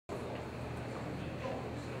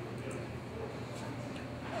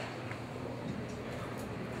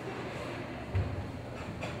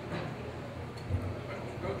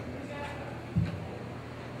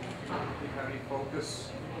with this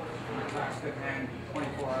task at hand,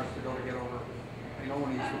 24 hours to go to get over. I know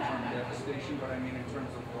when you use the term devastation, but I mean in terms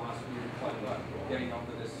of philosophy, getting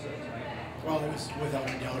over this tonight. Well, it was without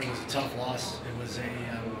a doubt, it was a tough loss. It was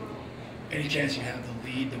any chance you have the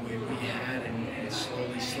lead the way we had, and it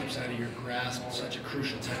slowly slips out of your grasp at such a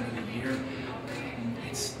crucial time of the year.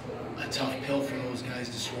 It's a tough pill for those guys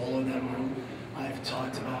to swallow in that room. I've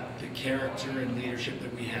talked about the character and leadership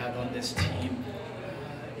that we have on this team.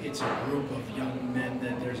 It's a group of young men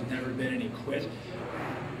that there's never been any quit.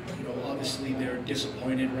 You know, obviously they're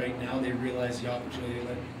disappointed right now. They realize the opportunity to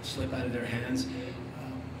let it slip out of their hands.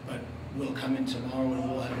 But we'll come in tomorrow and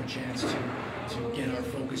we'll have a chance to get our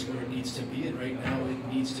focus where it needs to be. And right now it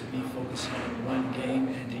needs to be focusing on one game,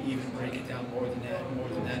 and to even break it down more than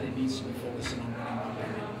that, it needs to be focusing on winning one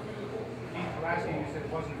period. Last game you said it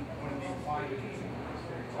wasn't going to be fine.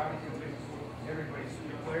 How do you think everybody's,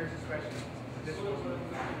 your players especially, this wasn't?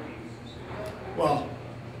 Well,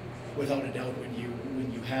 without a doubt, when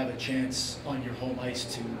you have a chance on your home ice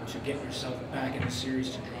to get yourself back in the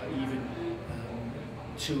series, to draw even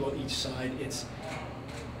two on each side, it's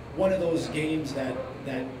one of those games that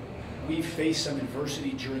we've faced some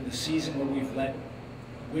adversity during the season where we've let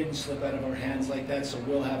wins slip out of our hands like that. So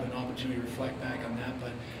we'll have an opportunity to reflect back on that.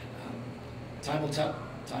 But time will tell.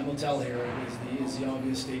 Time will tell here is the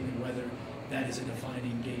obvious statement whether that is a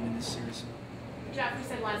defining game in this series. Jeff, you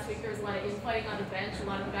said last week there was a lot of infighting on the bench. A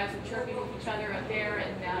lot of the guys were chirping with each other out there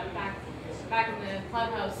and back in the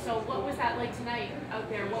clubhouse. So what was that like tonight out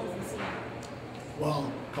there? What was the scene?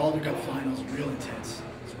 Well, Calder Cup Finals, real intense.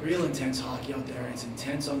 It's real intense hockey out there. It's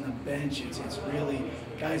intense on the bench. It's really,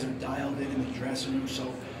 guys are dialed in the dressing room.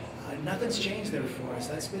 So nothing's changed there for us.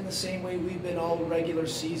 That's been the same way we've been all regular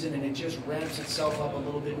season, and it just ramps itself up a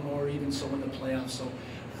little bit more, even so in the playoffs. So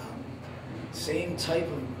same type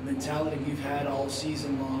of mentality we've had all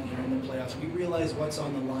season long here in the playoffs. We realize what's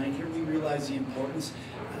on the line here. We realize the importance,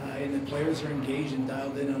 and the players are engaged and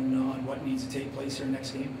dialed in on what needs to take place here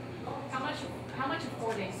next game. How much of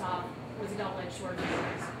 4 days off was a double-edged sword for you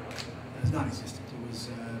guys? It was non-existent. It was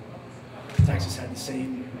Texas had the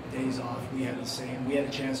same days off. We had the same. We had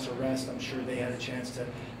a chance to rest. I'm sure they had a chance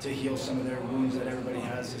to heal some of their wounds that everybody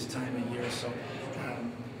has this time of year. So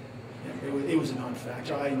it was a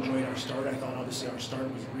non-factor. I enjoyed our start. I thought obviously our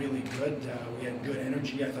start was really good. We had good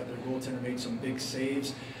energy. I thought their goaltender made some big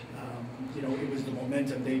saves. You know, it was the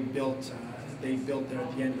momentum they built. They built there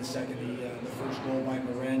at the end of the second, the first goal by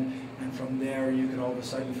Morin, and from there you could all of a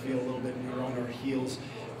sudden feel a little bit we were on our heels.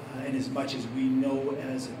 And as much as we know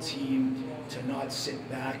as a team to not sit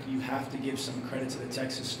back, you have to give some credit to the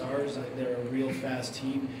Texas Stars. They're a real fast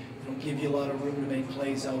team. They don't give you a lot of room to make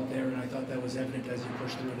plays out there, and I thought that was evident as you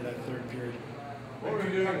pushed through into that third period. What were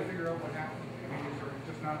you doing to figure out what happened? I mean, is there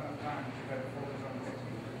just not enough time? You got to focus on the next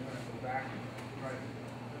game. You're going to go back and try to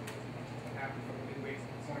what happened from the midway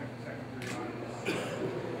point of the second period.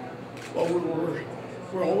 Well,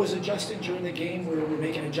 we're always adjusting during the game. We're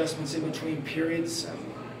making adjustments in between periods.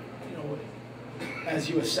 You know, as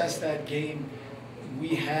you assess that game, we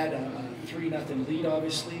had a 3-0 lead.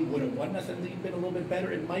 Obviously, would a 1-0 lead been a little bit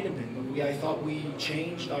better? It might have been, but I thought we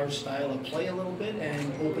changed our style of play a little bit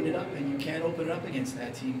and opened it up. And you can't open it up against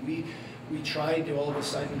that team. We tried to all of a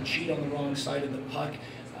sudden cheat on the wrong side of the puck.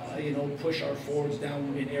 You know, push our forwards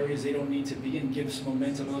down in areas they don't need to be and give some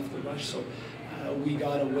momentum off the rush. So we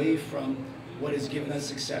got away from what has given us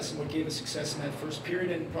success and what gave us success in that first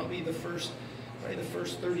period, and probably the first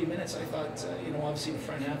 30 minutes. I thought, you know, obviously the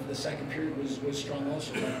front half of the second period was strong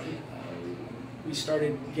also, but we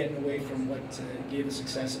started getting away from what gave us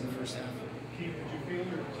success in the first half. Keith, did you feel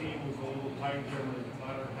your team was a little tight there with the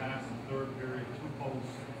latter half and third period, 2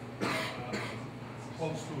 posts,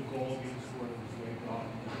 close to a goal being scored was waved off?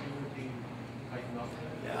 Did you feel your team tighten up?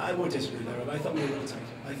 Yeah, I would disagree there. I thought we were a little tight.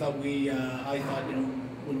 I thought you know,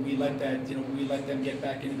 when we let that, you know, we let them get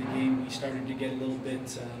back into the game, we started to get a little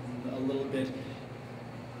bit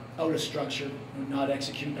out of structure, not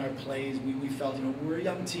executing our plays. We felt, you know, we're a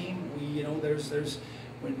young team. You know, there's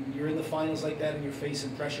when you're in the finals like that and you're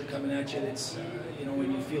facing pressure coming at you, it's you know,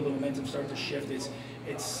 when you feel the momentum start to shift,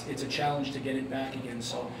 it's a challenge to get it back again.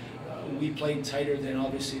 So we played tighter than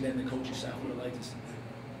obviously than the coaching staff would have liked us to.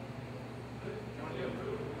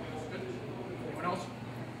 Anyone else?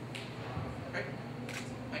 Okay.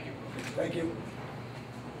 Thank you. Thank you.